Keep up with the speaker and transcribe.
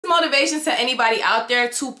motivation to anybody out there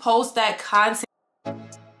to post that content.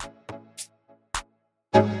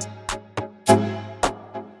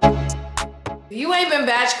 If you ain't been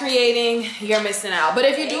batch creating, you're missing out. But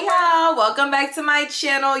if you do, y'all, welcome back to my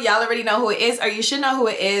channel. Y'all already know who it is, or you should know who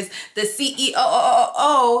it is. The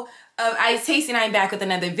CEO of Ice Tasting. I'm back with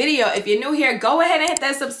another video. If you're new here, go ahead and hit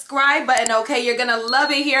that subscribe button, okay? You're gonna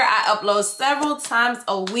love it here. I upload several times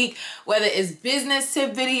a week, whether it's business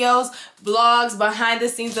tip videos, vlogs, behind the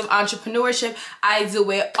scenes of entrepreneurship. I do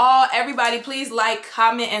it all. Everybody, please like,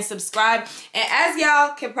 comment, and subscribe. And as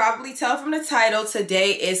y'all can probably tell from the title,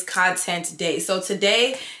 today is content day. So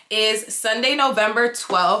today is Sunday, November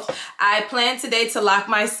 12th. I plan today to lock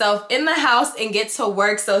myself in the house and get to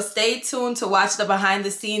work. So stay tuned to watch the behind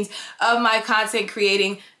the scenes of my content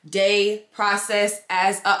creating day process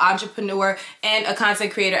as an entrepreneur and a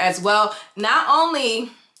content creator as well. Not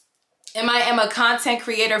only am I a content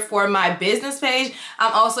creator for my business page,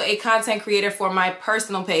 I'm also a content creator for my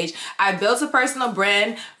personal page. I built a personal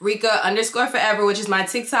brand, rica_forever, which is my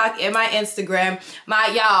TikTok and my Instagram.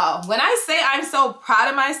 Y'all, when I say I'm so proud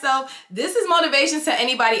of myself, this is motivation to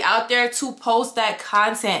anybody out there to post that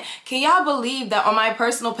content. Can y'all believe that on my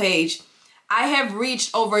personal page, I have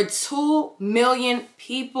reached over 2 million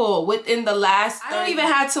people within the last, I don't even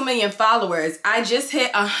have 2 million followers. I just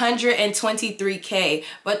hit 123K.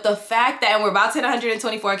 But the fact that, and we're about to hit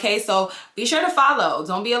 124K, so be sure to follow.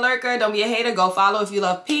 Don't be a lurker, don't be a hater, go follow if you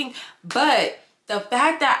love pink. But the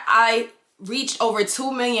fact that I reached over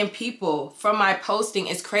 2 million people from my posting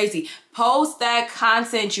is crazy. Post that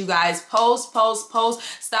content, you guys. Post, post, post.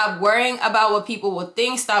 Stop worrying about what people will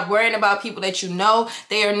think. Stop worrying about people that you know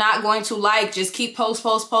they are not going to like. Just keep post,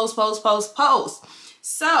 post, post, post, post, post.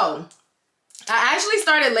 So I actually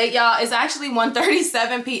started late, y'all. It's actually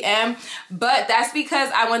 1:37 p.m. but that's because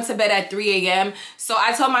I went to bed at 3 a.m. So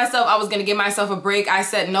I told myself I was gonna give myself a break. I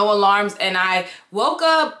set no alarms and I woke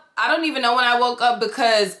up. I don't even know when I woke up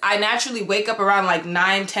because I naturally wake up around like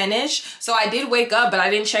 9, 10-ish. So I did wake up, but I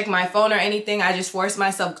didn't check my phone or anything. I just forced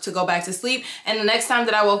myself to go back to sleep. And the next time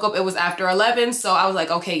that I woke up, it was after 11. So I was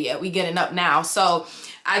like, okay, yeah, we getting up now. So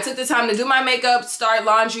I took the time to do my makeup, start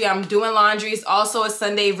laundry. I'm doing laundry. It's also a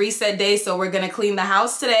Sunday reset day, so we're gonna clean the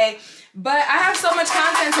house today. But I have so much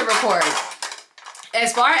content to record.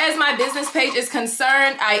 As far as my business page is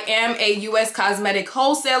concerned, I am a US cosmetic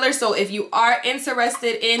wholesaler. So if you are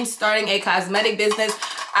interested in starting a cosmetic business,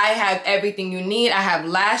 I have everything you need. I have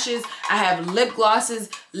lashes, I have lip glosses,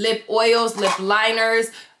 lip oils, lip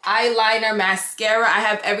liners, eyeliner, mascara. I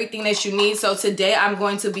have everything that you need. So today I'm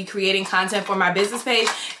going to be creating content for my business page.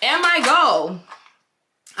 And my goal,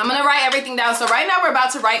 I'm gonna write everything down. So right now we're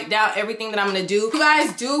about to write down everything that I'm gonna do. If you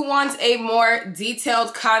guys do want a more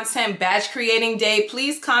detailed content batch creating day,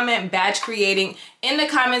 please comment batch creating in the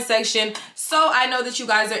comment section so I know that you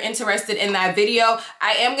guys are interested in that video.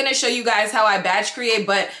 I am gonna show you guys how I batch create,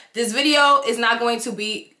 but this video is not going to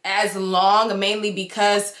be as long, mainly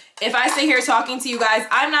because if I sit here talking to you guys,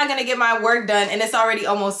 I'm not gonna get my work done and it's already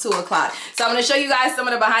almost 2 o'clock. So I'm gonna show you guys some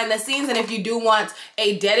of the behind the scenes, and if you do want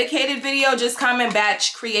a dedicated video, just comment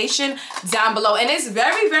batch creation down below. And it's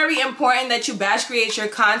very, very important that you batch create your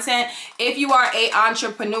content if you are an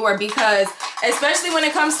entrepreneur, because especially when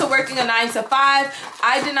it comes to working a 9 to 5,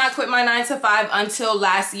 I did not quit my 9 to 5 until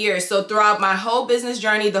last year. So throughout my whole business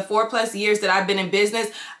journey, the 4+ years that I've been in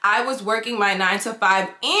business, I was working my 9 to 5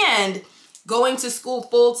 and going to school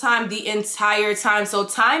full-time the entire time. So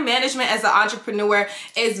time management as an entrepreneur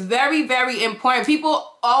is very, very important.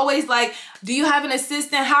 People always like, do you have an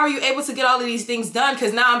assistant? How are you able to get all of these things done?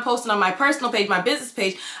 Because now I'm posting on my personal page, my business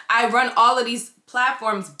page. I run all of these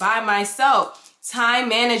platforms by myself. Time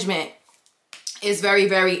management is very,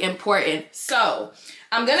 very important. So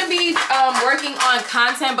I'm gonna be working on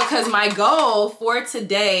content because my goal for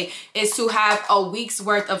today is to have a week's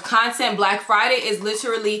worth of content. Black Friday is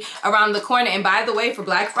literally around the corner. And by the way, for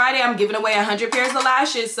Black Friday, I'm giving away 100 pairs of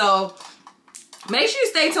lashes. So make sure you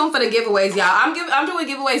stay tuned for the giveaways, y'all. I'm doing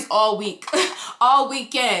giveaways all week, all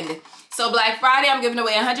weekend. So Black Friday, I'm giving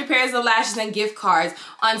away 100 pairs of lashes and gift cards.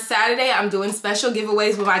 On Saturday, I'm doing special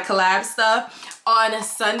giveaways with my collab stuff. On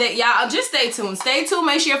Sunday, y'all, just stay tuned. Stay tuned.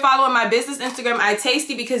 Make sure you're following my business Instagram,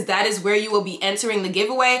 iTasty, because that is where you will be entering the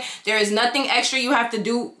giveaway. There is nothing extra you have to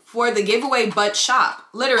do for the giveaway but shop.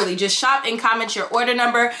 Literally, just shop and comment your order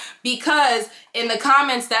number, because in the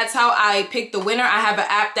comments, that's how I pick the winner. I have an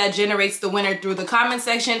app that generates the winner through the comment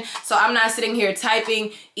section, so I'm not sitting here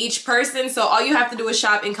typing each person. So all you have to do is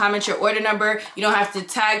shop and comment your order number. You don't have to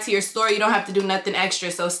tag to your story. You don't have to do nothing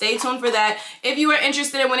extra. So stay tuned for that. If you are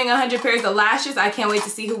interested in winning 100 pairs of lashes, I can't wait to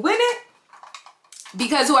see who win it,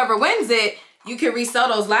 because whoever wins it you can resell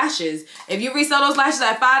those lashes. If you resell those lashes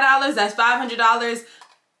at $5, that's $500.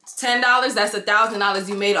 $10, that's $1,000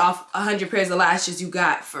 you made off 100 pairs of lashes you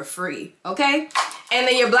got for free, okay? And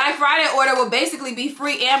then your Black Friday order will basically be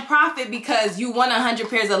free and profit because you won 100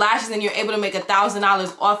 pairs of lashes and you're able to make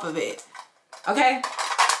 $1,000 off of it, okay?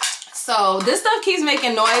 So this stuff keeps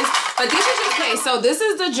making noise, but these are just, okay, so this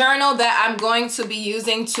is the journal that I'm going to be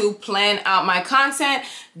using to plan out my content.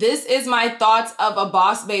 This is my Thoughts of a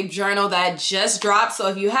Boss Babe journal that just dropped. So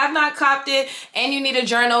if you have not copped it and you need a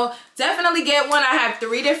journal, definitely get one. I have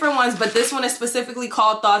 3 different ones, but this one is specifically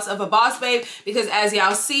called Thoughts of a Boss Babe because as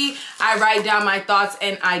y'all see, I write down my thoughts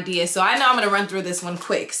and ideas. So I know I'm gonna run through this one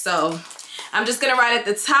quick. So I'm just gonna write at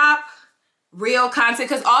the top, real content,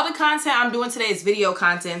 because all the content I'm doing today is video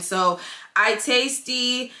content. So I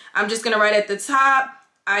tasty, I'm just gonna write at the top,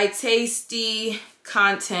 I tasty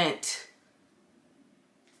content.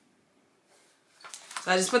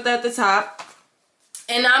 So I just put that at the top.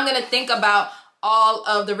 And now I'm gonna think about all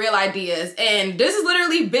of the real ideas. And this is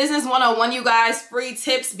literally business 101, you guys, free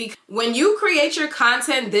tips. Because when you create your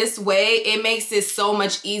content this way, it makes it so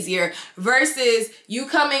much easier versus you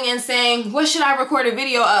coming and saying, what should I record a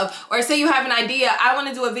video of? Or say you have an idea, I want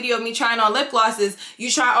to do a video of me trying on lip glosses. You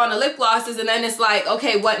try on the lip glosses and then it's like,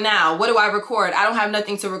 okay, what now? What do I record? I don't have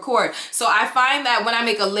nothing to record. So I find that when I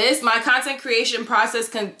make a list, my content creation process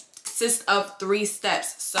consists of 3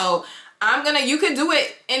 steps. So you can do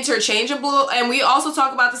it interchangeable, and we also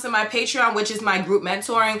talk about this in my Patreon, which is my group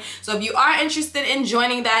mentoring. So if you are interested in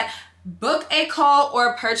joining that, book a call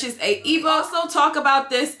or purchase a ebook. So talk about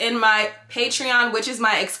this in my Patreon, which is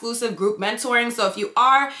my exclusive group mentoring. So if you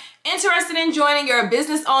are interested in joining, you're a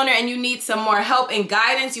business owner and you need some more help and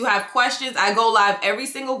guidance, you have questions, I go live every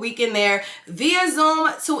single week in there via Zoom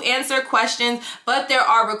to answer questions, but there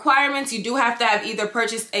are requirements. You do have to have either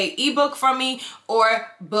purchased a ebook from me or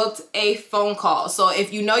booked a phone call. So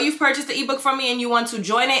if you know you've purchased the ebook from me and you want to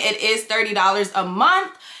join it, it is $30 a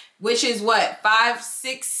month, which is what, $5,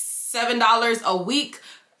 $6, $7 a week,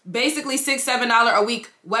 basically $6, $7 a week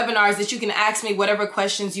webinars that you can ask me whatever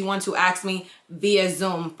questions you want to ask me via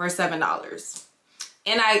Zoom for $7.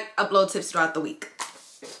 And I upload tips throughout the week.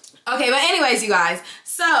 Okay, but anyways, you guys,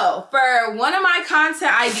 so for one of my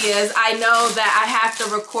content ideas, I know that I have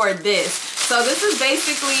to record this. So this is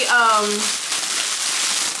basically,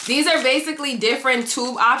 these are basically different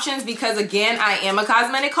tube options because again, I am a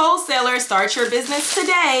cosmetic wholesaler. Start your business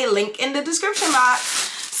today, link in the description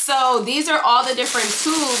box. So these are all the different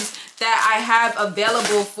tubes that I have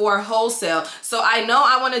available for wholesale. So I know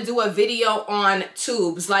I want to do a video on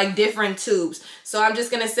tubes, like different tubes. So I'm just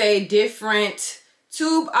going to say different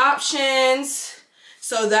tube options.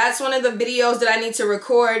 So that's one of the videos that I need to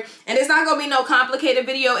record. And it's not going to be no complicated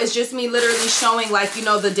video. It's just me literally showing, like, you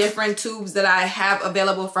know, the different tubes that I have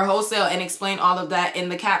available for wholesale and explain all of that in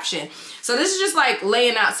the caption. So this is just like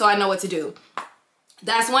laying out so I know what to do.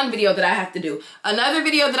 That's one video that I have to do. Another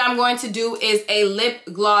video that I'm going to do is a lip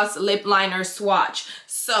gloss lip liner swatch.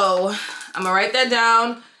 So I'm gonna write that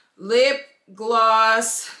down. Lip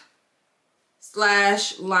gloss /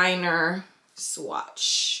 liner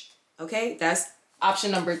swatch. Okay, that's option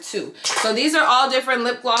number 2. So these are all different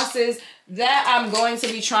lip glosses that I'm going to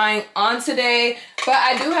be trying on today, but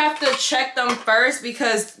I do have to check them first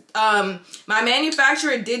because my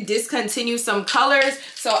manufacturer did discontinue some colors.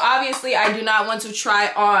 So obviously I do not want to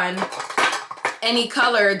try on any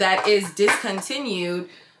color that is discontinued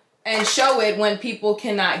and show it when people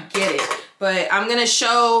cannot get it. But I'm gonna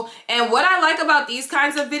show, and what I like about these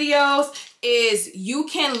kinds of videos is you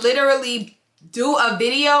can literally do a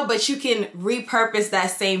video, but you can repurpose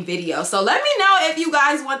that same video. So let me know if you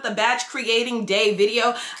guys want the batch creating day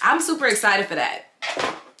video. I'm super excited for that.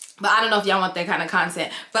 But I don't know if y'all want that kind of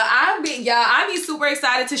content. But I'd be super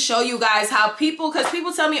excited to show you guys how people, because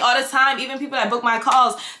people tell me all the time, even people that book my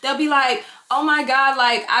calls, they'll be like, oh my God,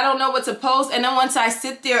 like, I don't know what to post. And then once I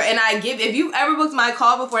sit there and I give, if you've ever booked my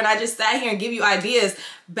call before and I just sat here and give you ideas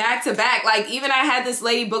back to back, like even I had this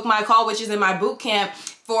lady book my call, which is in my boot camp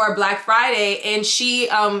for Black Friday, and she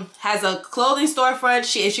has a clothing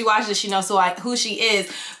storefront. If she watches, she knows who she is,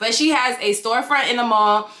 but she has a storefront in the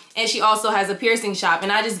mall, and she also has a piercing shop.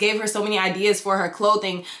 And I just gave her so many ideas for her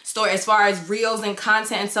clothing store as far as reels and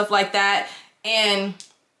content and stuff like that. And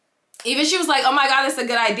even she was like, oh my God, that's a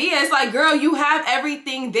good idea. It's like, girl, you have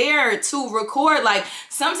everything there to record. Like,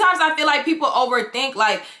 sometimes I feel like people overthink,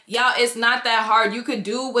 like, y'all, it's not that hard. You could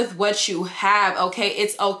do with what you have, okay?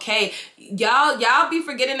 It's okay. Y'all be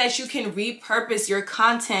forgetting that you can repurpose your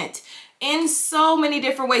content in so many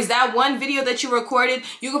different ways. That one video that you recorded,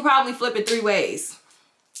 you could probably flip it 3 ways,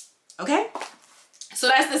 okay? So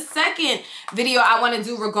that's the second video I want to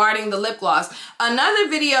do regarding the lip gloss. Another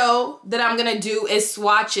video that I'm going to do is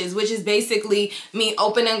swatches, which is basically me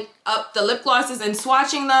opening up the lip glosses and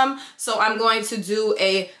swatching them. So I'm going to do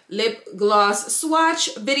a lip gloss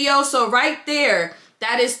swatch video. So right there,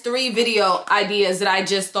 that is 3 video ideas that I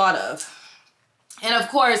just thought of. And of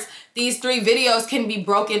course, these 3 videos can be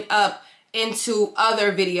broken up into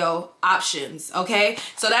other video options, okay?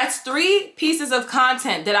 So that's 3 pieces of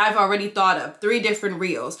content that I've already thought of, 3 different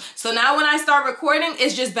reels. So now when I start recording,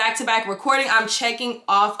 it's just back-to-back recording. I'm checking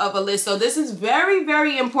off of a list. So this is very,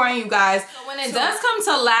 very important, you guys. So when it does come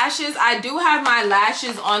to lashes, I do have my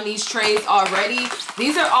lashes on these trays already.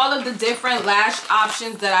 These are all of the different lash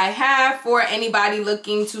options that I have for anybody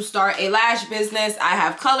looking to start a lash business. I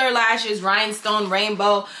have color lashes, rhinestone,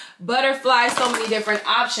 rainbow, butterfly, so many different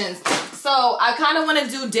options. So I kind of want to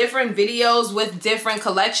do different videos with different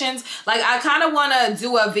collections. Like I kind of want to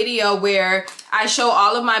do a video where I show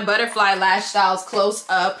all of my butterfly lash styles close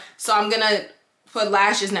up. So I'm going to put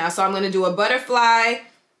lashes now. So I'm going to do a butterfly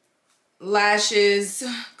lashes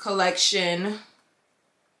collection.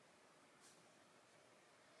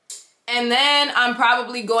 And then I'm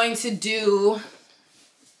probably going to do,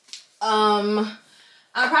 I'm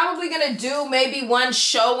probably going to do maybe one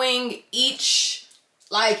showing each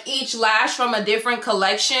lash from a different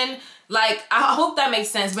collection. Like, I hope that makes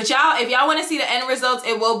sense. But y'all, if y'all want to see the end results,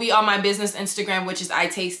 it will be on my business Instagram, which is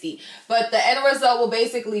iTasty. But the end result will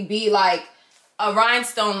basically be like a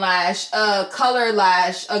rhinestone lash, a color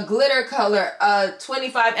lash, a glitter color, a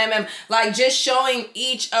 25mm, like just showing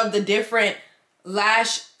each of the different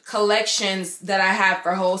lash collections that I have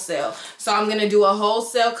for wholesale. So I'm going to do a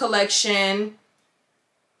wholesale collection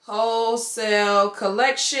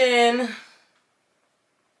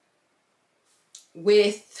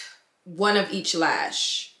with one of each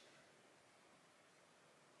lash.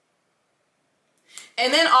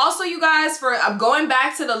 And then also, you guys, for going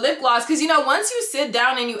back to the lip gloss, because you know, once you sit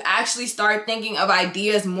down and you actually start thinking of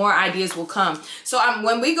ideas, more ideas will come. So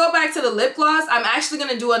when we go back to the lip gloss, I'm actually going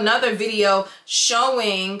to do another video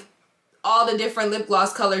showing all the different lip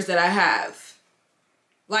gloss colors that I have.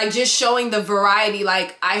 Like just showing the variety,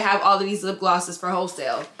 like I have all of these lip glosses for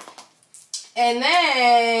wholesale. And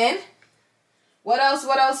then what else?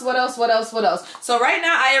 So right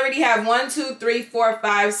now I already have 1, 2, 3, 4,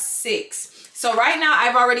 5, 6. So right now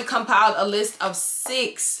I've already compiled a list of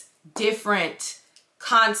 6 different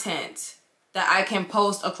content that I can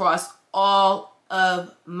post across all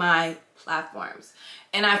of my platforms.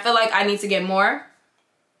 And I feel like I need to get more.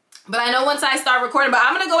 But I know once I start recording, but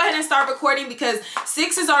I'm going to go ahead and start recording because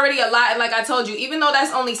 6 is already a lot. And like I told you, even though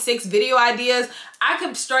that's only 6 video ideas, I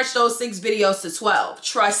could stretch those 6 videos to 12.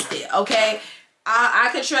 Trust it, okay? I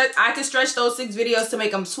could stretch those 6 videos to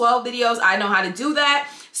make them 12 videos. I know how to do that.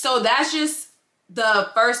 So that's just the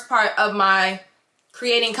first part of my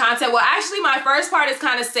creating content. Well, actually my first part is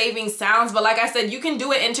kind of saving sounds, but like I said, you can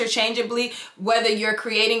do it interchangeably, whether you're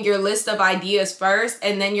creating your list of ideas first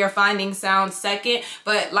and then you're finding sounds second.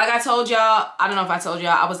 But like I told y'all, I don't know if I told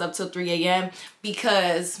y'all, I was up till 3 a.m.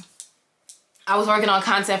 because I was working on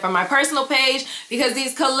content for my personal page because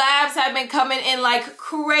these collabs have been coming in like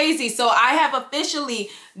crazy. So I have officially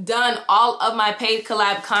done all of my paid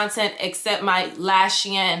collab content except my Lash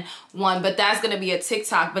Yen one, but that's going to be a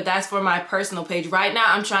TikTok, but that's for my personal page. Right now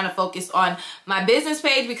I'm trying to focus on my business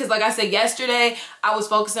page because like I said yesterday, I was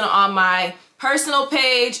focusing on my personal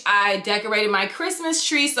page. I decorated my Christmas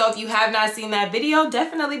tree, so if you have not seen that video,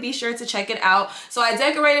 definitely be sure to check it out. So I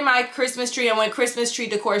decorated my Christmas tree and went Christmas tree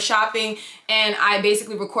decor shopping, and I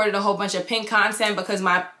basically recorded a whole bunch of pink content because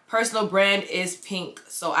my personal brand is pink,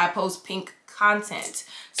 so I post pink content.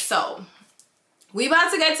 So we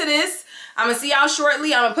about to get to this. I'm gonna see y'all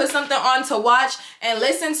shortly. I'm gonna put something on to watch and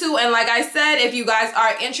listen to. And like I said, if you guys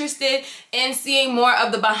are interested in seeing more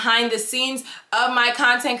of the behind the scenes of my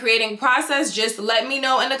content creating process, just let me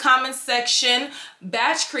know in the comments section,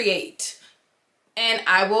 batch create, and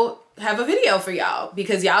I will have a video for y'all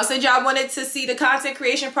because y'all said y'all wanted to see the content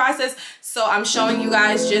creation process. So I'm showing you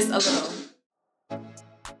guys just a little.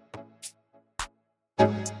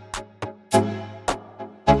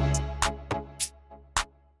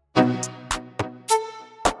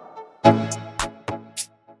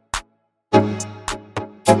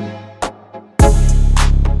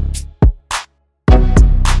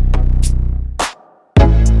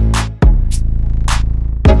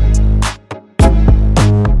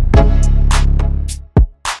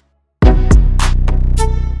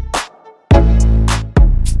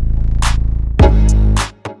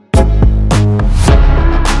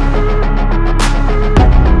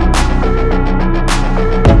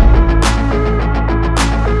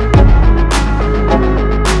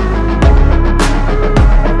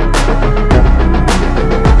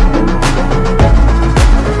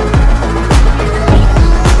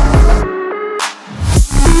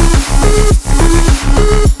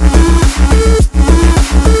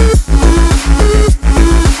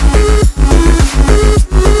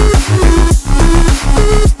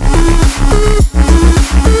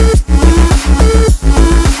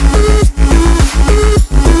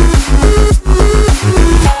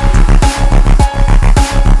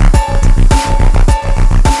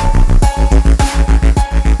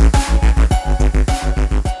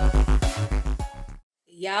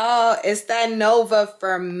 Y'all, it's that Nova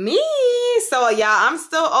for me. So y'all, I'm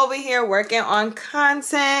still over here working on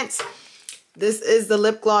content. This is the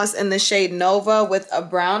lip gloss in the shade Nova with a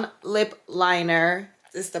brown lip liner.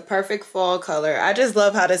 This is the perfect fall color. I just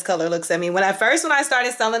love how this color looks at me. When I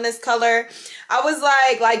started selling this color, I was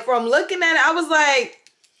like from looking at it, I was like,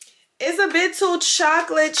 it's a bit too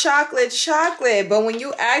chocolate. But when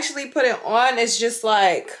you actually put it on, it's just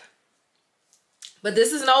like, but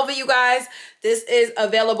this is Nova, you guys. This is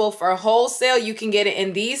available for wholesale. You can get it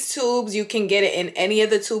in these tubes. You can get it in any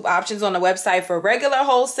of the tube options on the website for regular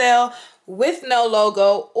wholesale with no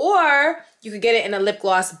logo, or you could get it in a lip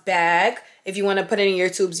gloss bag if you want to put it in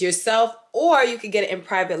your tubes yourself, or you could get it in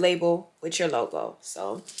private label with your logo.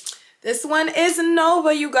 So this one is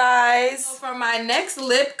Nova, you guys. So for my next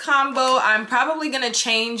lip combo, I'm probably going to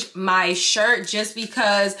change my shirt just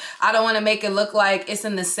because I don't want to make it look like it's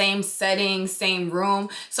in the same setting, same room.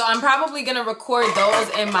 So I'm probably going to record those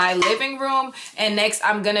in my living room. And next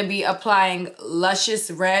I'm going to be applying Luscious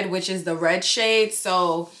Red, which is the red shade.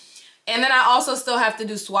 So, and then I also still have to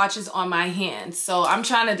do swatches on my hands. So I'm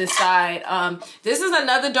trying to decide. This is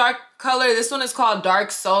another dark color. This one is called Dark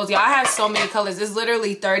Souls. Y'all, I have so many colors. There's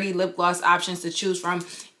literally 30 lip gloss options to choose from.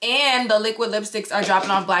 And the liquid lipsticks are dropping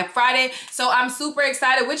on Black Friday. So I'm super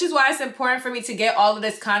excited, which is why it's important for me to get all of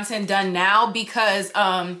this content done now, because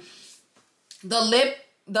the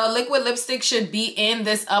liquid lipstick should be in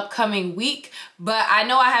this upcoming week. But I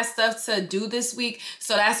know I have stuff to do this week.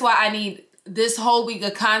 So that's why I need this whole week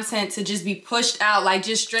of content to just be pushed out, like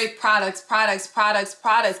just straight products,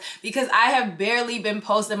 because I have barely been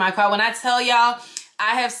posting my card. When I tell y'all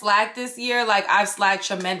I have slacked this year, like I've slacked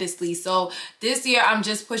tremendously. So this year I'm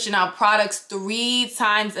just pushing out products 3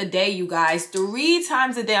 times a day, you guys. 3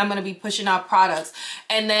 times a day I'm gonna be pushing out products.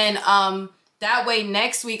 And then that way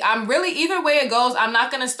next week, I'm really, either way it goes, I'm not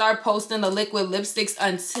gonna start posting the liquid lipsticks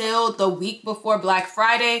until the week before Black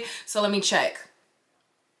Friday. So let me check.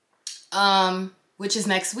 Which is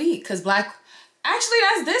next week, because actually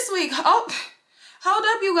that's this week. Oh, hold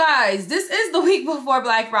up, you guys. This is the week before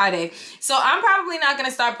Black Friday. So I'm probably not going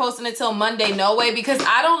to start posting until Monday, no way, because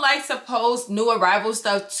I don't like to post new arrival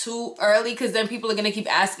stuff too early, because then people are going to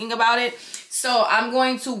keep asking about it. So I'm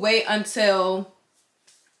going to wait until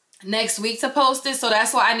next week to post it. So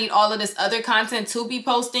that's why I need all of this other content to be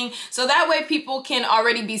posting, so that way people can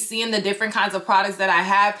already be seeing the different kinds of products that I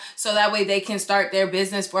have, so that way they can start their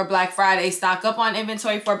business for Black Friday, stock up on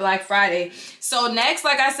inventory for Black Friday. So next,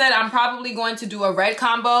 like I said, I'm probably going to do a red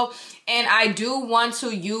combo, and I do want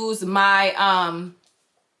to use my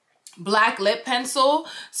black lip pencil.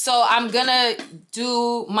 So I'm gonna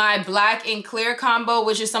do my black and clear combo,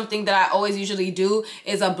 which is something that I always usually do,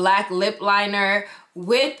 is a black lip liner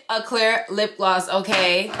with a clear lip gloss.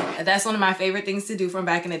 Okay, that's one of my favorite things to do from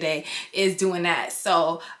back in the day, is doing that.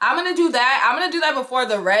 So I'm gonna do that. I'm gonna do that before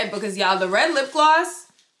the red, because y'all, the red lip gloss,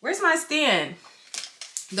 where's my stand?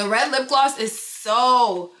 The red lip gloss is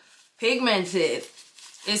so pigmented.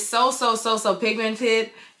 It's so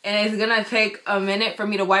pigmented, and it's gonna take a minute for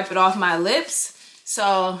me to wipe it off my lips.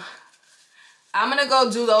 So I'm gonna go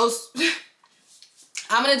do those.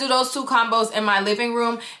 I'm gonna do those 2 combos in my living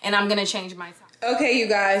room, and I'm gonna change my time. Okay, you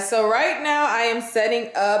guys, so right now I am setting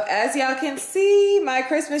up. As y'all can see, my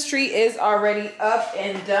Christmas tree is already up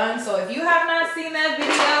and done. So if you have not seen that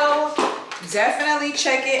video, definitely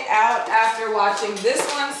check it out after watching this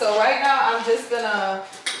one. So right now I'm just gonna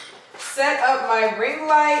set up my ring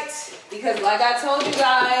light, because like I told you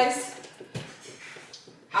guys,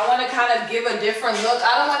 I want to kind of give a different look.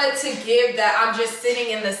 I don't want it to give that I'm just sitting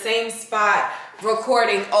in the same spot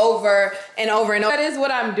recording over and over and over. That is what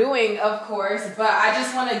I'm doing, of course, but I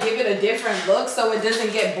just want to give it a different look so it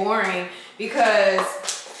doesn't get boring, because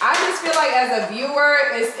I just feel like as a viewer,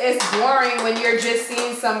 it's boring when you're just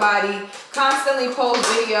seeing somebody constantly post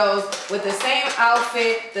videos with the same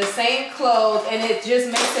outfit, the same clothes, and it just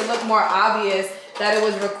makes it look more obvious that it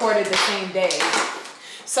was recorded the same day.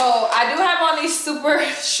 So I do have on these super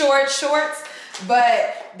short shorts,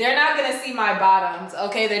 but they're not gonna see my bottoms,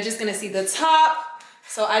 okay? They're just gonna see the top.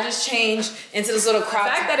 So I just changed into this little crop top.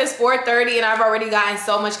 The fact that it's 4:30 and I've already gotten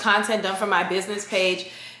so much content done for my business page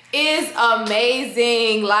is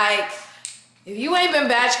amazing. Like, if you ain't been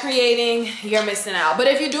batch creating, you're missing out. But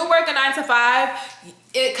if you do work a 9 to 5,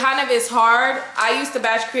 it kind of is hard. I used to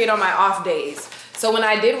batch create on my off days. So when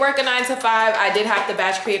I did work a 9 to 5, I did have to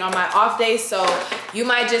batch create on my off days. So you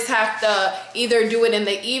might just have to either do it in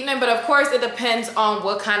the evening, but of course it depends on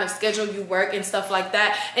what kind of schedule you work and stuff like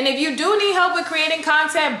that. And if you do need help with creating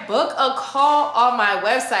content, book a call on my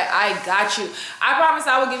website. I got you. I promise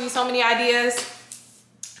I will give you so many ideas.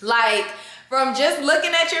 Like, from just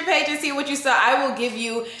looking at your page and see what you saw, I will give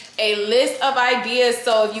you a list of ideas.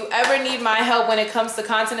 So if you ever need my help when it comes to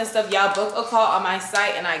content and stuff, y'all book a call on my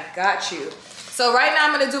site and I got you. So right now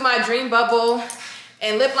I'm gonna do my Dream Bubble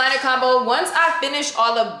and lip liner combo. Once I finish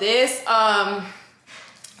all of this,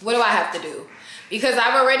 what do I have to do? Because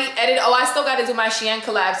I've already edited. Oh, I still got to do my Shein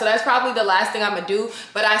collab, so that's probably the last thing I'm gonna do.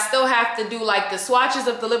 But I still have to do like the swatches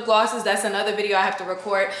of the lip glosses. That's another video I have to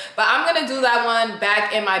record, but I'm gonna do that one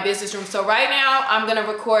back in my business room. So right now I'm gonna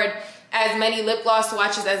record as many lip gloss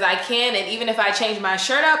swatches as I can, and even if I change my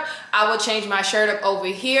shirt up, I will change my shirt up over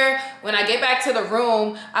here. When I get back to the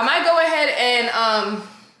room, I might go ahead and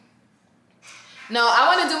no,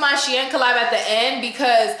 I want to do my Shein collab at the end,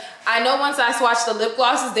 because I know once I swatch the lip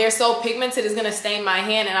glosses, they're so pigmented, it's gonna stain my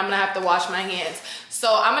hand and I'm gonna have to wash my hands.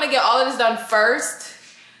 So I'm gonna get all of this done first.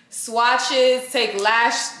 Swatches, take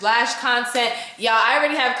lash content. Y'all, I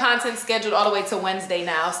already have content scheduled all the way to Wednesday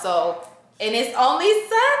now, so, and it's only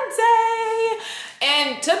Sunday.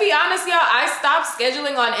 And to be honest, y'all, I stopped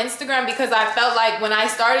scheduling on Instagram because I felt like when I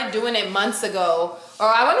started doing it months ago, or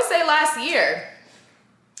I want to say last year,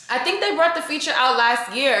 I think they brought the feature out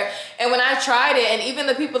last year, and when I tried it, and even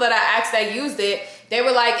the people that I asked that used it, they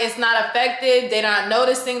were like, it's not effective, they're not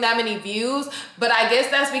noticing that many views. But I guess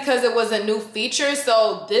that's because it was a new feature.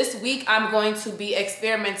 So this week I'm going to be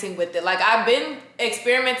experimenting with it. Like, I've been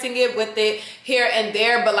experimenting with it here and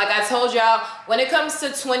there, but like I told y'all, when it comes to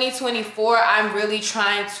 2024, I'm really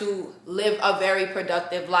trying to live a very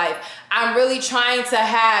productive life. I'm really trying to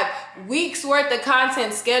have weeks worth of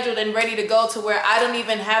content scheduled and ready to go, to where I don't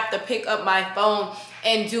even have to pick up my phone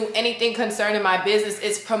and do anything concerning my business.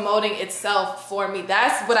 It's promoting itself for me.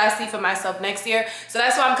 That's what I see for myself next year. So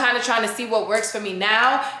that's why I'm kind of trying to see what works for me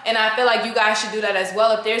now, and I feel like you guys should do that as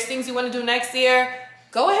well. If there's things you want to do next year,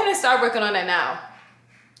 go ahead and start working on that now.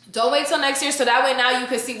 Don't wait till next year, so that way now you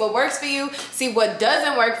can see what works for you, see what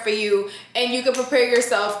doesn't work for you, and you can prepare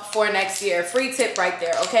yourself for next year. Free tip right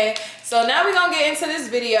there, okay? So now we're gonna get into this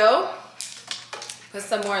video. Put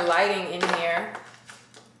some more lighting in here.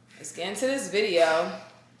 Let's get into this video.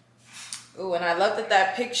 Ooh, and I love that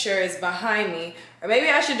that picture is behind me. Or maybe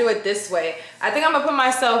I should do it this way. I think I'm gonna put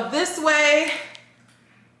myself this way,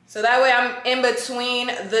 so that way I'm in between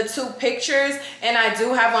the two pictures, and I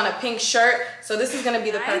do have on a pink shirt. So this is gonna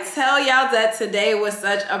be the perfect. I tell y'all that today was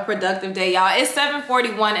such a productive day, y'all. It's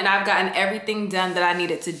 7:41 and I've gotten everything done that I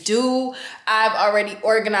needed to do. I've already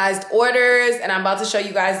organized orders, and I'm about to show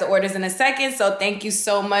you guys the orders in a second. So thank you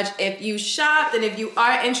so much if you shopped, and if you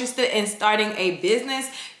are interested in starting a business,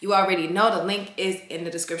 you already know the link is in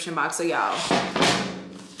the description box. So y'all,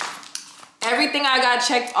 everything I got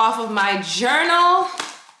checked off of my journal.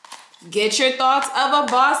 Get your thoughts of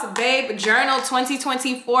a boss babe journal.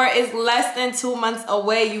 2024 is less than 2 months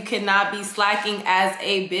away. You cannot be slacking as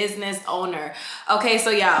a business owner. Okay, so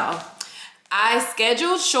y'all, I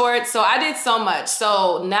scheduled shorts, so I did so much.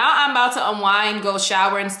 So now I'm about to unwind, go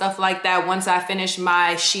shower and stuff like that once I finish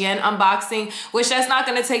my Shein unboxing, which that's not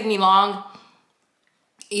gonna take me long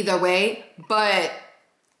either way. But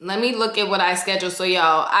let me look at what I scheduled. So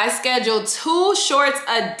y'all, I scheduled 2 shorts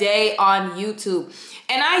a day on YouTube.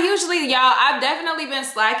 And I usually, y'all, I've definitely been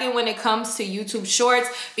slacking when it comes to YouTube shorts,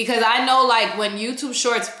 because I know like when YouTube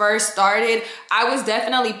shorts first started, I was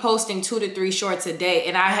definitely posting 2 to 3 shorts a day,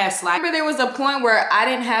 and I have slacked. Remember, there was a point where I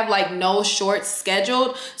didn't have like no shorts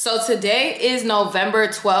scheduled. So today is November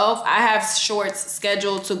 12th. I have shorts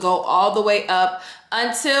scheduled to go all the way up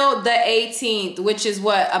until the 18th, which is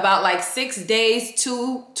what, about like 6 days,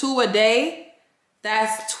 two a day.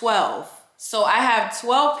 That's 12. So I have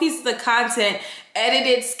 12 pieces of content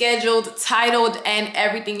edited, scheduled, titled, and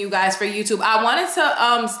everything, you guys, for YouTube. I wanted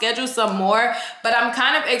to schedule some more, but I'm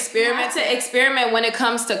kind of experiment when it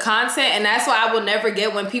comes to content, and that's why I will never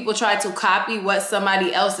get when people try to copy what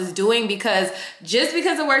somebody else is doing, because just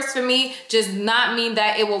because it works for me does not mean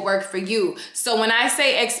that it will work for you. So when I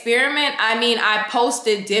say experiment, I mean I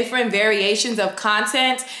posted different variations of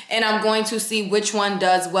content, and I'm going to see which one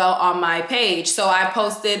does well on my page. So I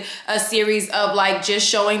posted a series of like just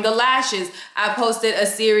showing the lashes. I posted a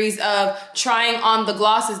series of trying on the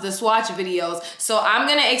glosses, the swatch videos. So I'm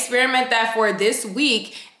gonna experiment that for this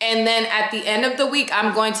week, and then at the end of the week,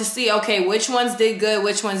 I'm going to see, okay, which ones did good,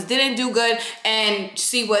 which ones didn't do good, and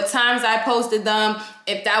see what times I posted them,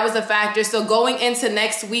 if that was a factor. So going into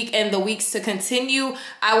next week and the weeks to continue,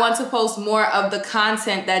 I want to post more of the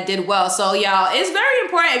content that did well. So y'all, it's very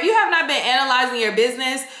important. If you have not been analyzing your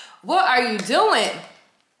business, what are you doing?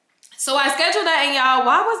 So I scheduled that, and y'all,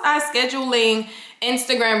 why was I scheduling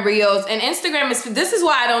Instagram Reels? And Instagram is, this is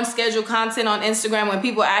why I don't schedule content on Instagram when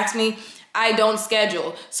people ask me. I don't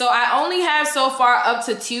schedule. So I only have so far up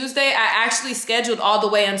to Tuesday. I actually scheduled all the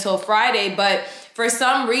way until Friday, but for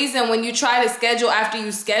some reason, when you try to schedule after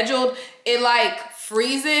you scheduled, it like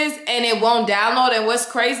freezes and it won't download. And what's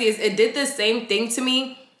crazy is it did the same thing to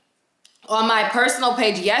me on my personal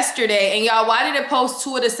page yesterday. And y'all, why did it post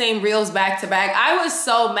 2 of the same reels back to back? I was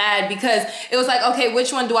so mad because it was like, okay,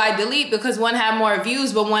 which one do I delete? Because one had more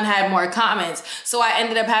views, but one had more comments. So I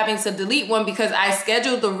ended up having to delete one because I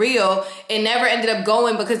scheduled the reel. It never ended up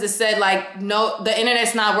going because it said like, no, the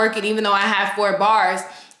internet's not working, even though I have 4 bars.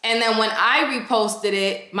 And then when I reposted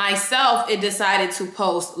it myself, it decided to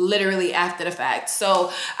post literally after the fact.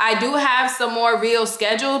 So I do have some more reels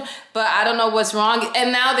scheduled, but I don't know what's wrong.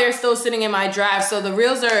 And now they're still sitting in my draft. So the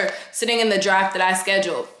reels are sitting in the draft that I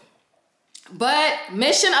scheduled. But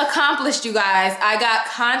mission accomplished, you guys. I got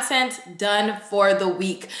content done for the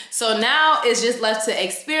week. So now it's just left to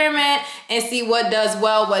experiment and see what does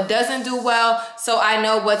well, what doesn't do well. So I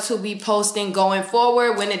know what to be posting going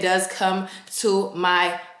forward when it does come to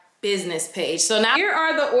my business page. So now here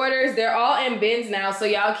are the orders. They're all in bins now, so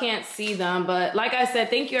y'all can't see them. But like I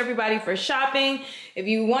said, thank you everybody for shopping. If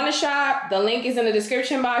you want to shop, the link is in the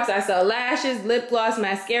description box. I sell lashes, lip gloss,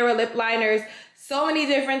 mascara, lip liners, so many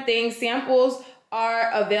different things. Samples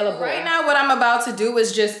are available. Right now, what I'm about to do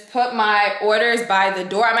is just put my orders by the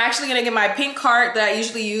door. I'm actually gonna get my pink cart that I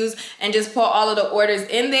usually use and just put all of the orders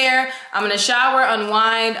in there. I'm gonna shower,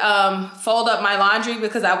 unwind, fold up my laundry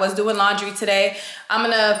because I was doing laundry today. I'm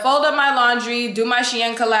gonna fold up my laundry, do my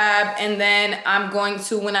Shein collab, and then I'm going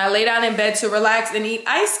to, when I lay down in bed to relax and eat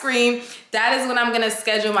ice cream, that is when I'm gonna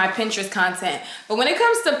schedule my Pinterest content. But when it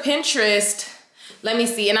comes to Pinterest, let me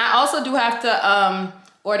see. And I also do have to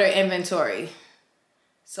order inventory.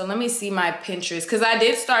 So let me see my Pinterest, because I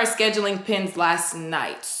did start scheduling pins last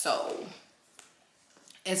night. So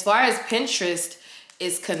as far as Pinterest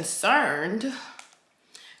is concerned,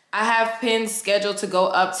 I have pins scheduled to go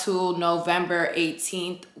up to November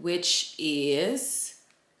 18th, which is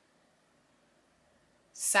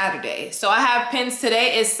Saturday. So I have pins,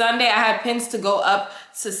 today is Sunday. I have pins to go up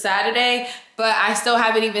to Saturday, but I still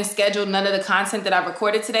haven't even scheduled none of the content that I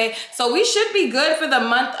recorded today. So we should be good for the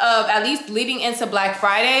month of, at least leading into Black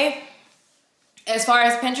Friday. As far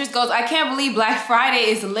as Pinterest goes, I can't believe Black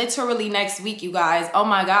Friday is literally next week, you guys. Oh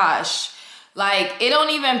my gosh. Like, it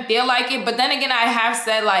don't even feel like it. But then again, I have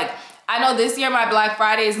said, like, I know this year my Black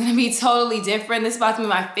Friday is gonna be totally different. This is about to be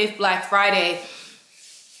my 5th Black Friday.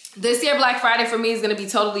 This year, Black Friday for me is gonna be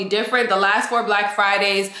totally different. The last 4 Black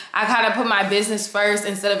Fridays, I kind of put my business first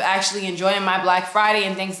instead of actually enjoying my Black Friday,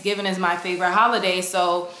 and Thanksgiving is my favorite holiday.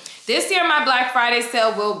 So this year, my Black Friday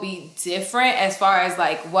sale will be different as far as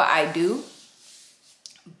like what I do.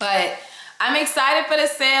 But I'm excited for the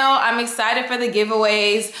sale. I'm excited for the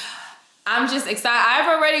giveaways. I'm just excited. I've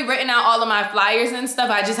already written out all of my flyers and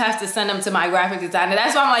stuff. I just have to send them to my graphic designer.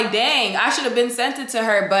 That's why I'm like, dang, I should have been sent it to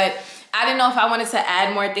her, but I didn't know if I wanted to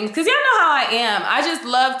add more things, because y'all know how I am. I just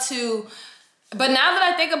love to, but now that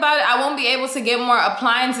I think about it, I won't be able to get more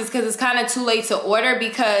appliances because it's kind of too late to order,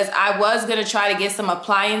 because I was going to try to get some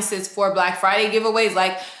appliances for Black Friday giveaways,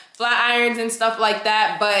 like flat irons and stuff like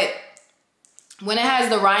that. But when it has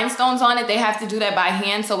the rhinestones on it, they have to do that by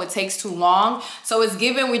hand, so it takes too long. So it's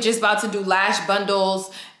given, we're just about to do lash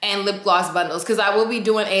bundles and lip gloss bundles, because I will be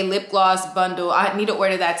doing a lip gloss bundle. I need to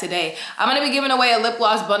order that today. I'm going to be giving away a lip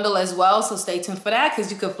gloss bundle as well, so stay tuned for that,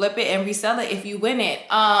 because you could flip it and resell it if you win it.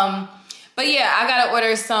 But yeah, I got to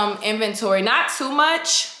order some inventory. Not too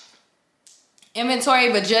much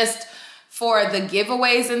inventory, but just for the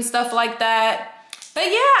giveaways and stuff like that. But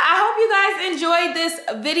yeah, I hope you guys enjoyed this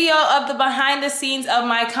video of the behind the scenes of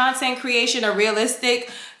my content creation, a realistic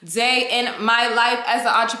day in my life as an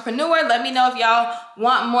entrepreneur. Let me know if y'all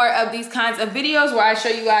want more of these kinds of videos where I show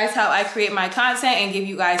you guys how I create my content and give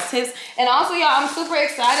you guys tips. And also, y'all, I'm super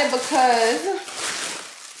excited because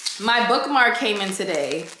my bookmark came in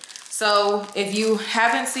today. So if you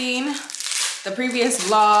haven't seen the previous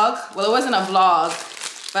vlog, well, it wasn't a vlog,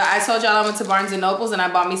 but I told y'all I went to Barnes & Noble's and I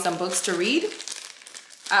bought me some books to read.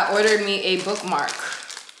 I ordered me a bookmark.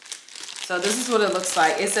 So this is what it looks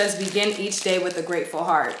like. It says, begin each day with a grateful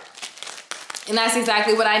heart. And that's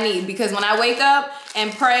exactly what I need, because when I wake up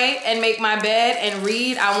and pray and make my bed and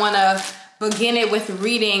read, I want to begin it with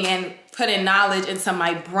reading and putting knowledge into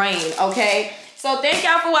my brain, okay? So thank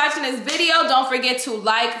y'all for watching this video. Don't forget to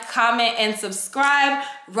like, comment, and subscribe.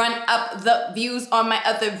 Run up the views on my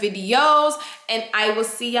other videos. And I will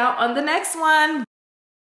see y'all on the next one.